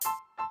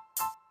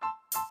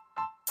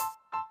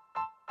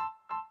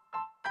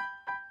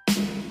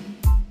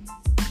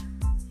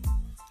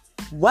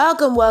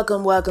Welcome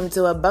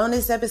to a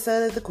bonus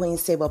episode of the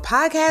Queen's Table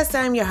Podcast.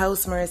 I'm your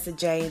host, Marissa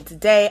J. And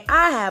today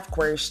I have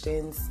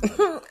questions.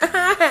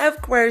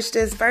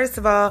 First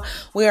of all,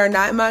 we are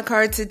not in my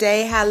car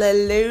today.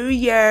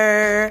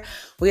 Hallelujah.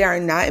 We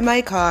are not in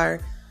my car.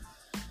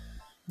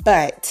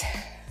 But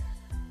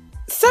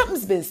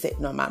something's been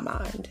sitting on my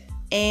mind.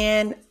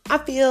 And I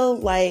feel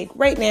like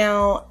right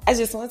now, I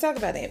just want to talk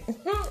about it.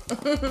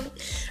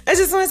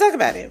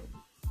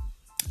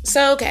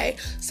 So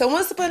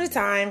once upon a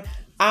time,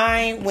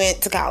 I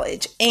went to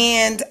college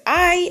and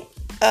I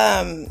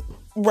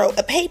wrote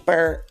a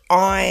paper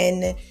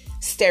on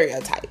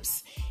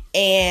stereotypes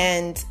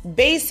and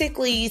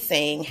basically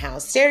saying how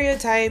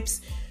stereotypes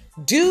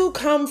do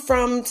come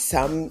from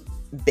some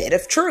bit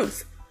of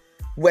truth.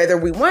 Whether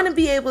we want to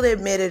be able to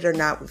admit it or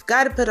not, we've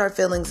got to put our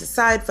feelings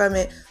aside from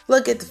it,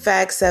 look at the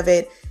facts of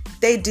it.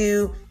 They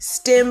do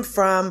stem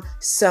from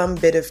some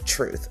bit of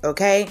truth,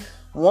 okay?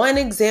 One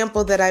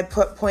example that I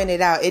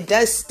pointed out, it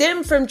does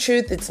stem from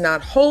truth. It's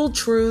not whole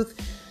truth.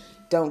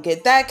 Don't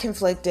get that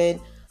conflicted.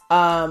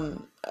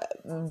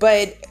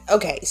 But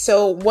okay,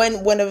 so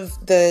one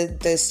of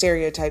the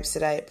stereotypes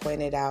that I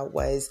pointed out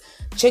was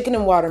chicken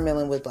and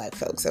watermelon with black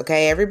folks.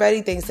 Okay,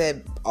 everybody thinks that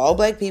all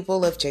black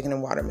people love chicken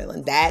and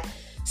watermelon. That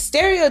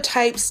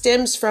stereotype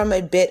stems from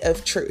a bit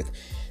of truth.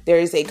 There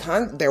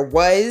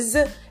was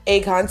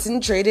a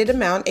concentrated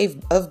amount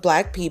of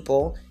black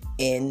people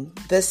in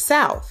the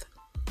South.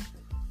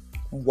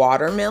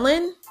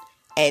 Watermelon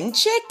and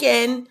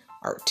chicken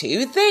are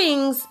two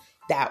things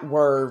that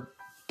were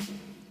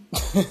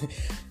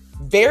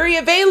very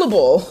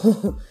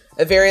available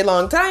a very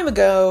long time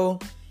ago,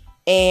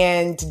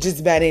 and just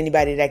about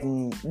anybody that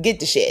can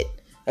get the shit.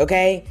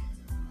 Okay?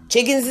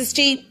 Chickens is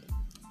cheap.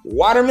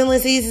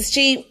 Watermelon seeds is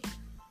cheap.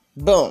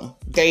 Boom.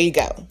 There you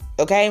go.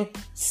 Okay?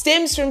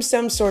 Stems from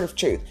some sort of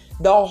truth.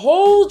 The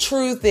whole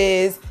truth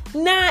is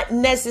not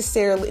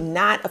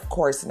of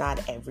course,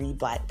 not every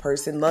black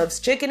person loves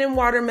chicken and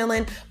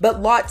watermelon,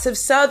 but lots of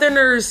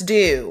Southerners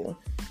do.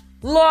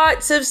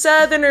 That's a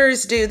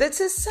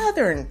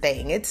Southern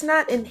thing. It's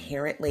not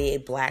inherently a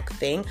black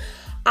thing.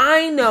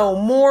 I know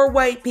more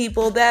white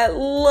people that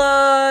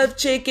love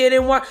chicken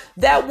and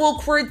that will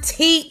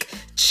critique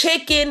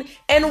chicken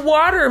and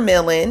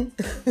watermelon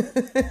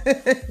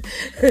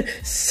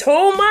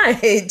so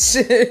much.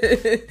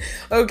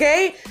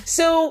 Okay?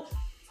 So,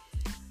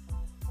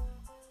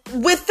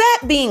 with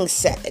that being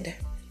said,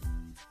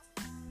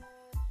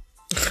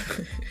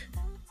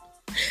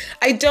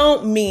 I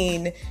don't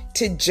mean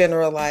to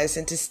generalize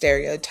and to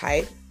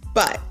stereotype,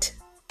 but,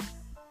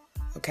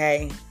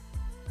 okay,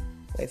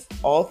 with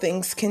all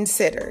things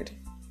considered,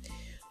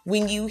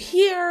 when you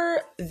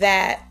hear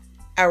that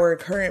our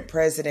current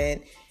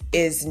president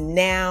is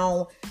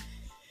now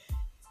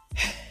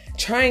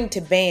trying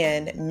to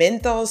ban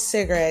menthol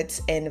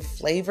cigarettes and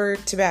flavored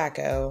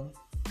tobacco,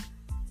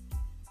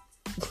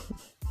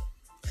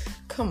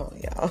 come on,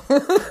 y'all.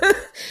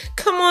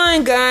 Come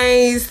on,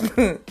 guys.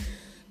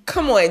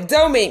 Come on.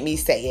 Don't make me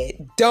say it.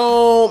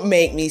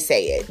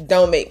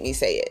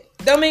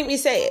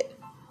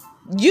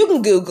 You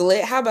can Google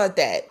it. How about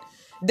that?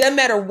 Doesn't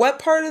matter what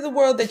part of the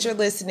world that you're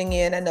listening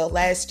in. I know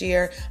last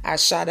year I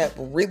shot up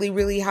really,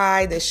 really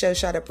high. The show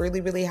shot up really,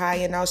 really high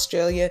in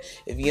Australia.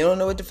 If you don't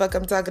know what the fuck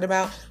I'm talking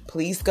about,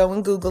 please go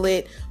and Google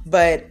it.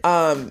 But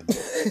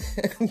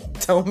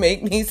don't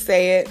make me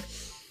say it.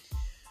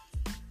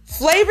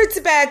 Flavored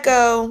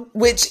tobacco,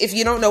 which if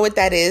you don't know what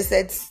that is,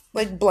 that's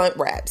like blunt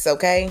wraps,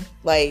 okay?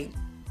 Like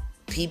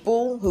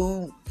people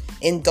who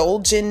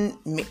indulge in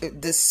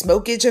the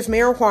smokage of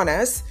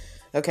marijuanas,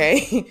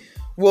 okay,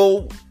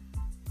 will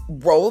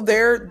roll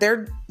their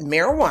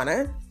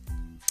marijuana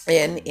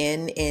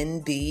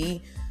in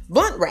the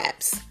blunt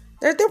wraps.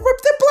 They're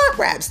blunt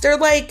wraps. They're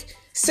like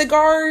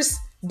cigars,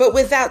 but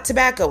without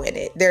tobacco in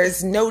it.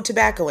 There's no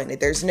tobacco in it.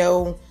 There's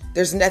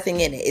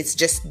nothing in it. It's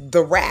just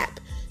the wrap.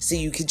 So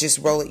you could just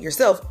roll it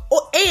yourself.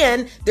 Oh,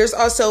 and there's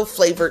also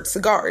flavored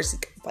cigars,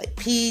 like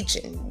peach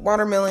and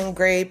watermelon,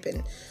 grape,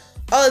 and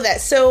all of that.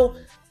 So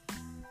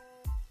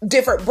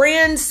different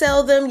brands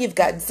sell them. You've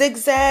got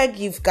Zigzag,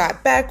 you've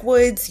got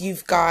Backwoods,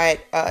 you've got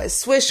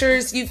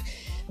Swishers.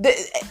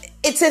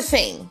 It's a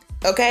thing,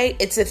 okay?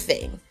 It's a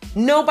thing.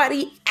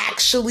 Nobody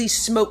actually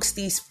smokes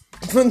these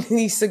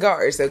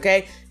cigars,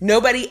 okay?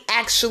 Nobody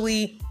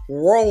actually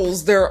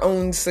rolls their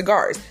own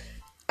cigars.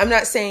 I'm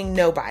not saying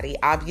nobody.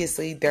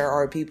 Obviously, there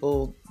are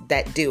people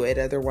that do it.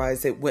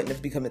 Otherwise, it wouldn't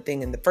have become a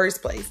thing in the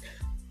first place.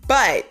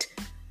 But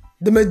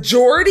the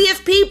majority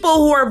of people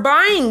who are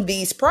buying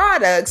these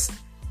products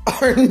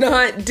are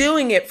not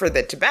doing it for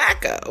the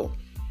tobacco.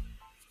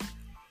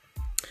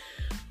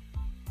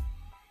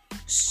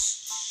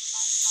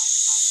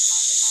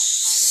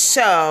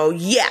 So,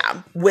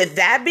 yeah. With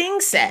that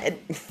being said,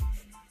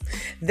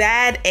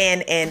 that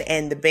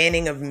and the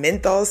banning of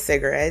menthol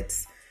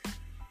cigarettes,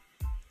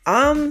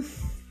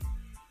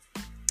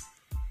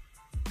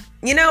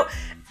 you know,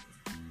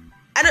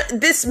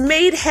 this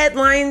made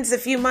headlines a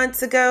few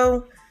months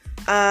ago.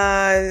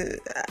 I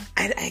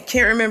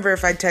can't remember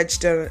if I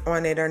touched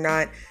on it or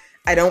not.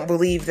 I don't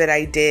believe that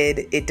I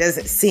did. It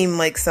doesn't seem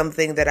like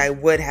something that I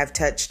would have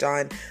touched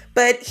on.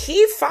 But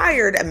he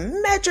fired a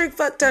metric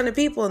fuck ton of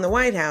people in the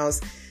White House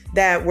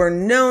that were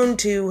known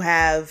to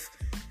have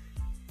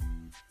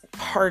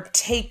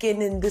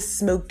partaken in the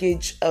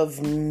smokage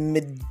of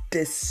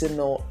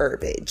medicinal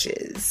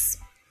herbages.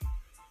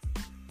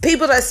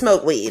 People that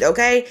smoke weed,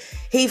 okay?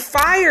 He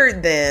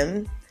fired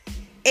them.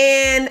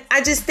 And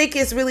I just think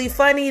it's really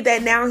funny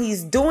that now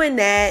he's doing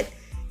that,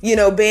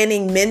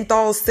 banning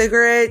menthol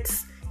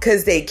cigarettes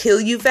because they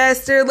kill you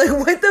faster. Like,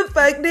 what the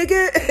fuck,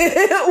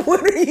 nigga?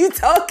 What are you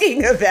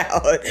talking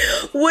about?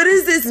 What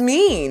does this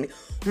mean?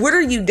 What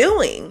are you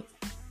doing?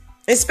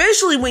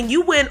 Especially when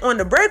you went on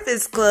the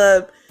Breakfast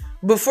Club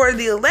before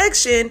the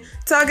election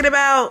talking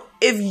about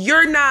if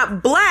you're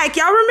not black.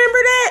 Y'all remember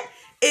that?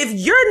 If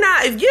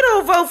you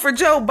don't vote for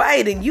Joe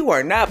Biden, you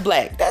are not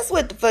black. That's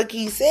what the fuck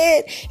he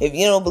said. If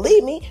you don't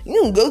believe me,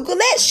 you can Google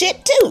that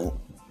shit too.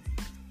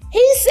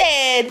 He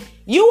said,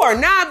 you are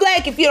not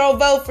black if you don't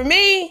vote for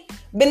me.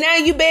 But now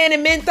you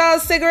banning menthol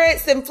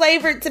cigarettes and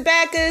flavored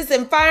tobaccos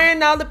and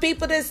firing all the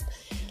people that's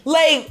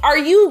like, are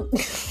you...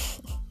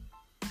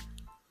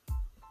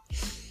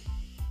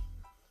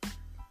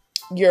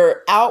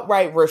 Your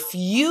outright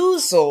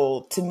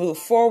refusal to move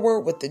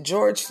forward with the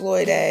George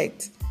Floyd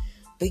Act.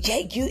 But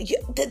yeah,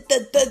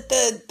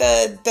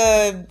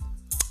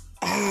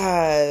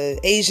 the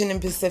Asian and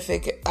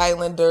Pacific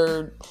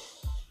Islander,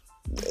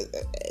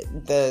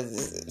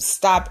 the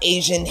Stop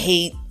Asian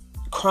Hate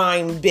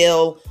Crime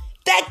Bill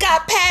that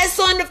got passed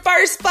on the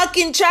first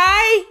fucking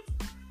try.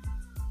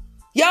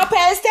 Y'all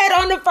passed that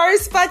on the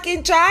first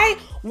fucking try.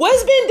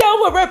 What's been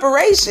done with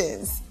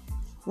reparations?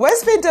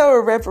 What's been done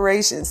with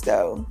reparations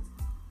though?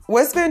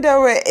 What's been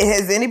done with,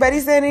 has anybody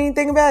said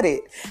anything about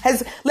it?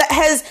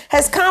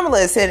 Has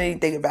Kamala said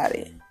anything about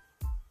it?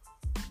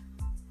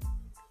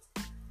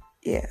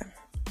 Yeah.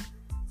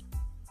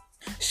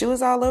 She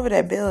was all over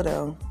that bill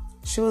though.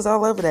 She was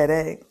all over that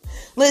egg.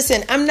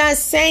 Listen, I'm not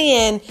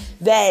saying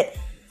that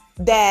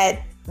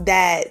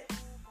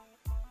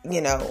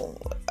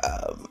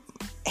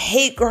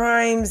hate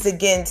crimes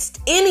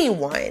against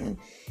anyone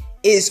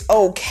is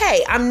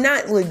okay. I'm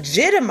not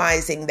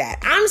legitimizing that.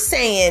 I'm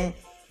saying,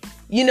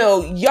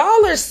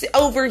 y'all are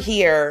over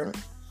here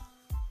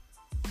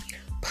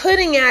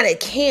putting out a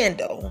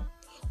candle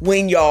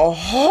when your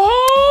whole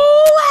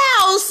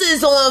house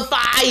is on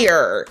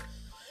fire.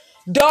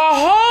 The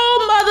whole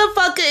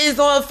motherfucker is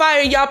on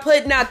fire. Y'all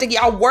putting out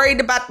y'all worried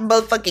about the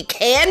motherfucking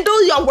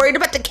candle? Y'all worried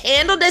about the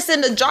candle that's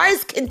in the jar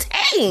is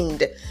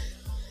contained.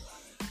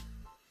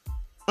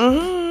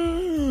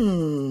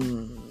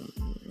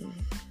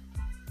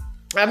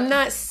 I'm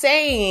not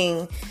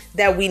saying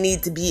that we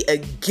need to be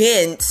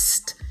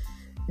against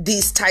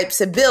these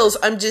types of bills.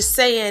 I'm just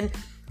saying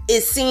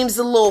it seems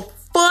a little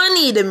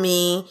funny to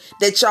me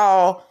that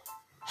y'all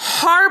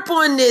harp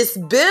on this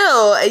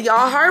bill and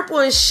y'all harp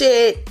on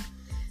shit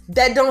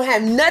that don't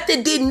have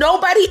nothing. Did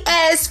nobody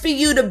ask for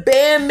you to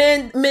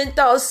ban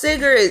menthol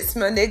cigarettes,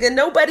 my nigga?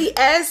 Nobody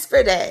asked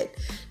for that.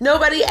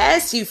 Nobody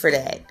asked you for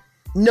that.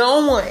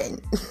 No one.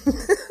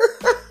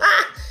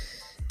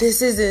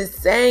 This is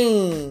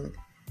insane.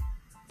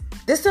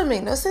 This don't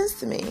make no sense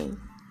to me.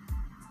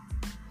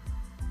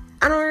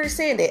 I don't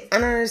understand it.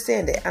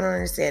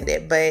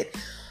 But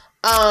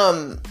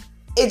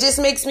it just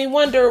makes me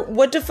wonder,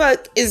 what the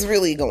fuck is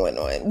really going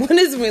on? What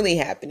is really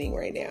happening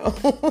right now?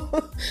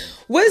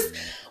 What's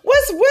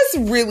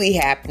really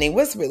happening?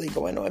 What's really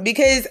going on?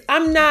 Because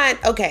I'm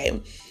not,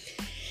 okay.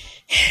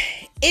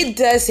 It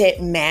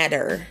doesn't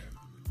matter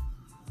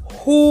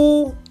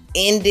who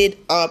ended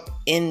up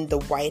in the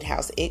White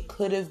House. It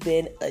could have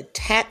been a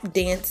tap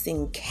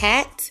dancing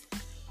cat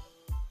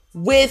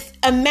with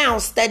a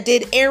mouse that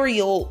did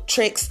aerial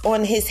tricks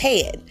on his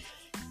head.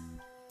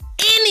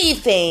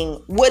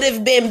 Anything would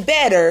have been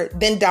better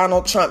than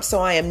Donald Trump. So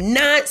I am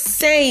not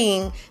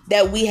saying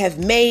that we have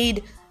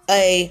made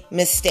a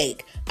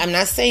mistake. I'm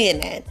not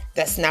saying that.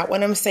 That's not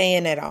what I'm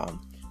saying at all.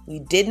 We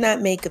did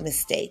not make a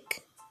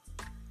mistake.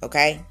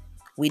 Okay?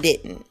 We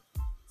didn't.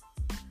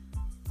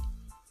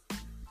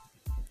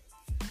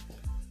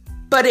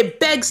 But it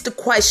begs the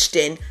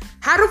question,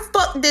 how the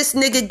fuck this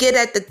nigga get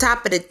at the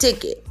top of the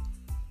ticket?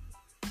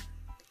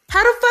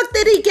 How the fuck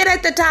did he get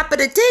at the top of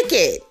the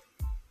ticket?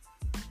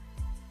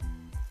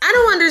 I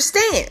don't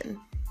understand.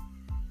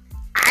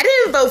 I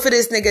didn't vote for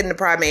this nigga in the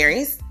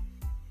primaries.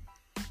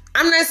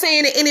 I'm not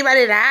saying that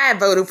anybody that I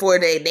voted for,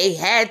 they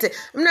had to.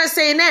 I'm not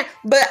saying that.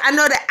 But I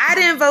know that I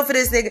didn't vote for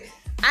this nigga.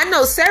 I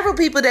know several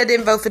people that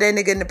didn't vote for that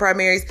nigga in the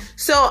primaries.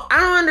 So I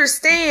don't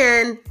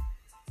understand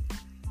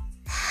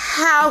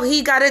how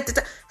he got at the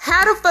top.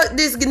 How the fuck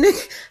this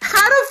nigga,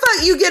 how the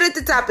fuck you get at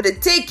the top of the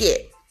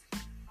ticket?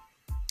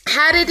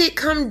 How did it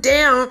come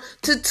down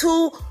to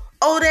two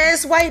old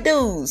ass white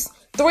dudes?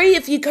 3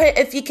 if you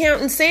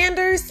counting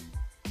Sanders.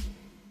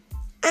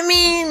 I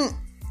mean,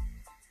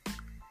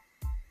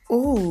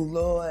 oh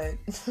Lord,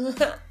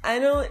 I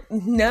don't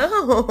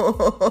know.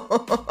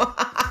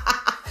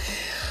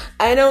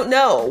 I don't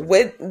know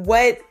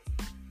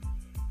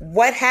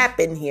what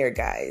happened here,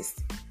 guys.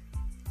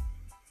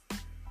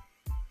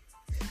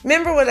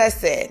 Remember what I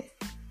said.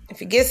 If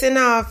he gets in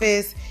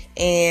office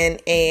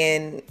and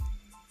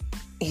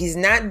he's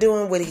not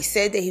doing what he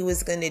said that he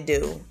was going to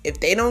do, if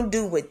they don't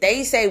do what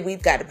they say,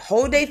 we've got to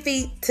hold their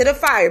feet to the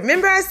fire.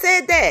 Remember I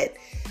said that?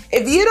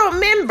 If you don't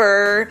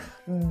remember,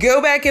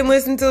 go back and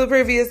listen to the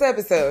previous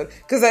episode,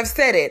 because I've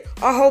said it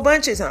a whole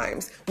bunch of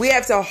times. We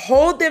have to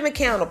hold them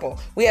accountable.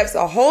 We have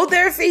to hold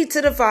their feet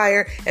to the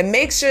fire and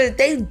make sure that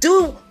they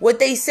do what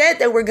they said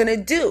that we're going to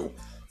do.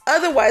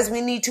 Otherwise, we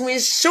need to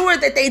ensure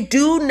that they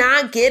do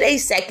not get a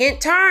second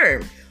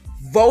term.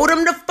 Vote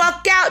them the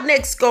fuck out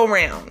next go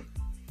round.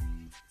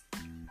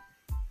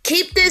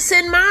 Keep this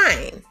in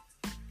mind.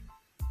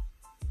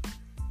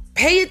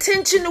 Pay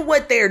attention to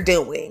what they're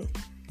doing.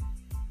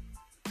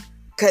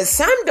 Because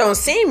some don't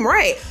seem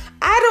right.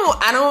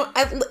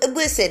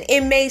 Listen,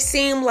 it may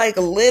seem like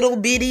little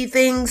bitty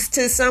things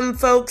to some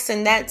folks,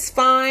 and that's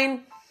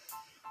fine.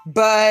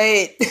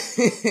 But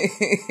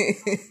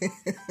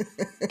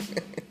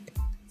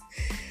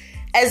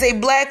as a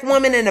black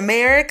woman in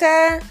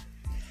America,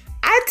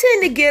 I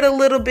tend to get a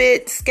little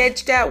bit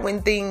sketched out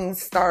when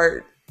things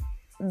start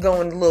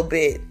going a little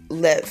bit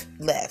left.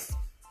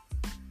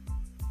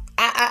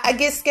 I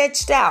get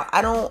sketched out.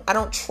 I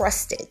don't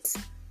trust it.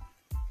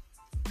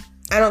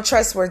 I don't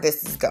trust where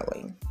this is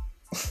going.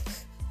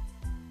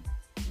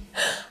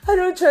 I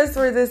don't trust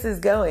where this is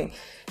going.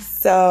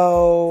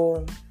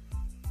 So,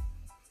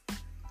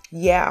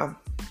 yeah.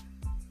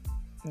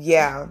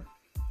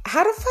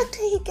 How the fuck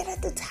did he get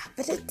at the top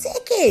of the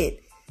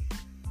ticket?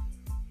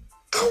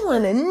 I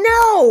want to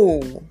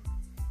know.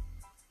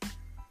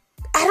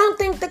 I don't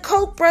think the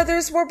Koch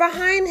brothers were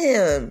behind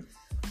him.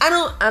 I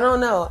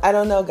don't know. I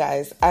don't know,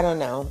 guys. I don't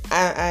know.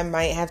 I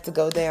might have to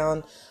go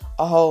down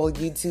a whole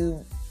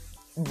YouTube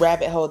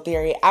rabbit hole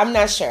theory. I'm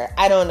not sure.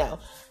 I don't know.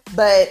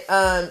 But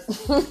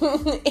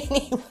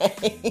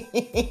anyway,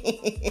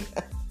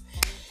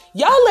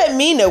 y'all let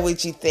me know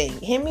what you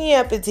think. Hit me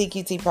up at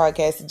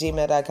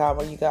tqtpodcast@gmail.com,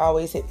 or you can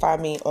always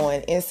find me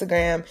on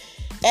Instagram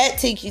at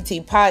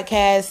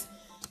tqtpodcast.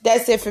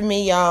 That's it for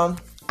me, y'all.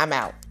 I'm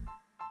out.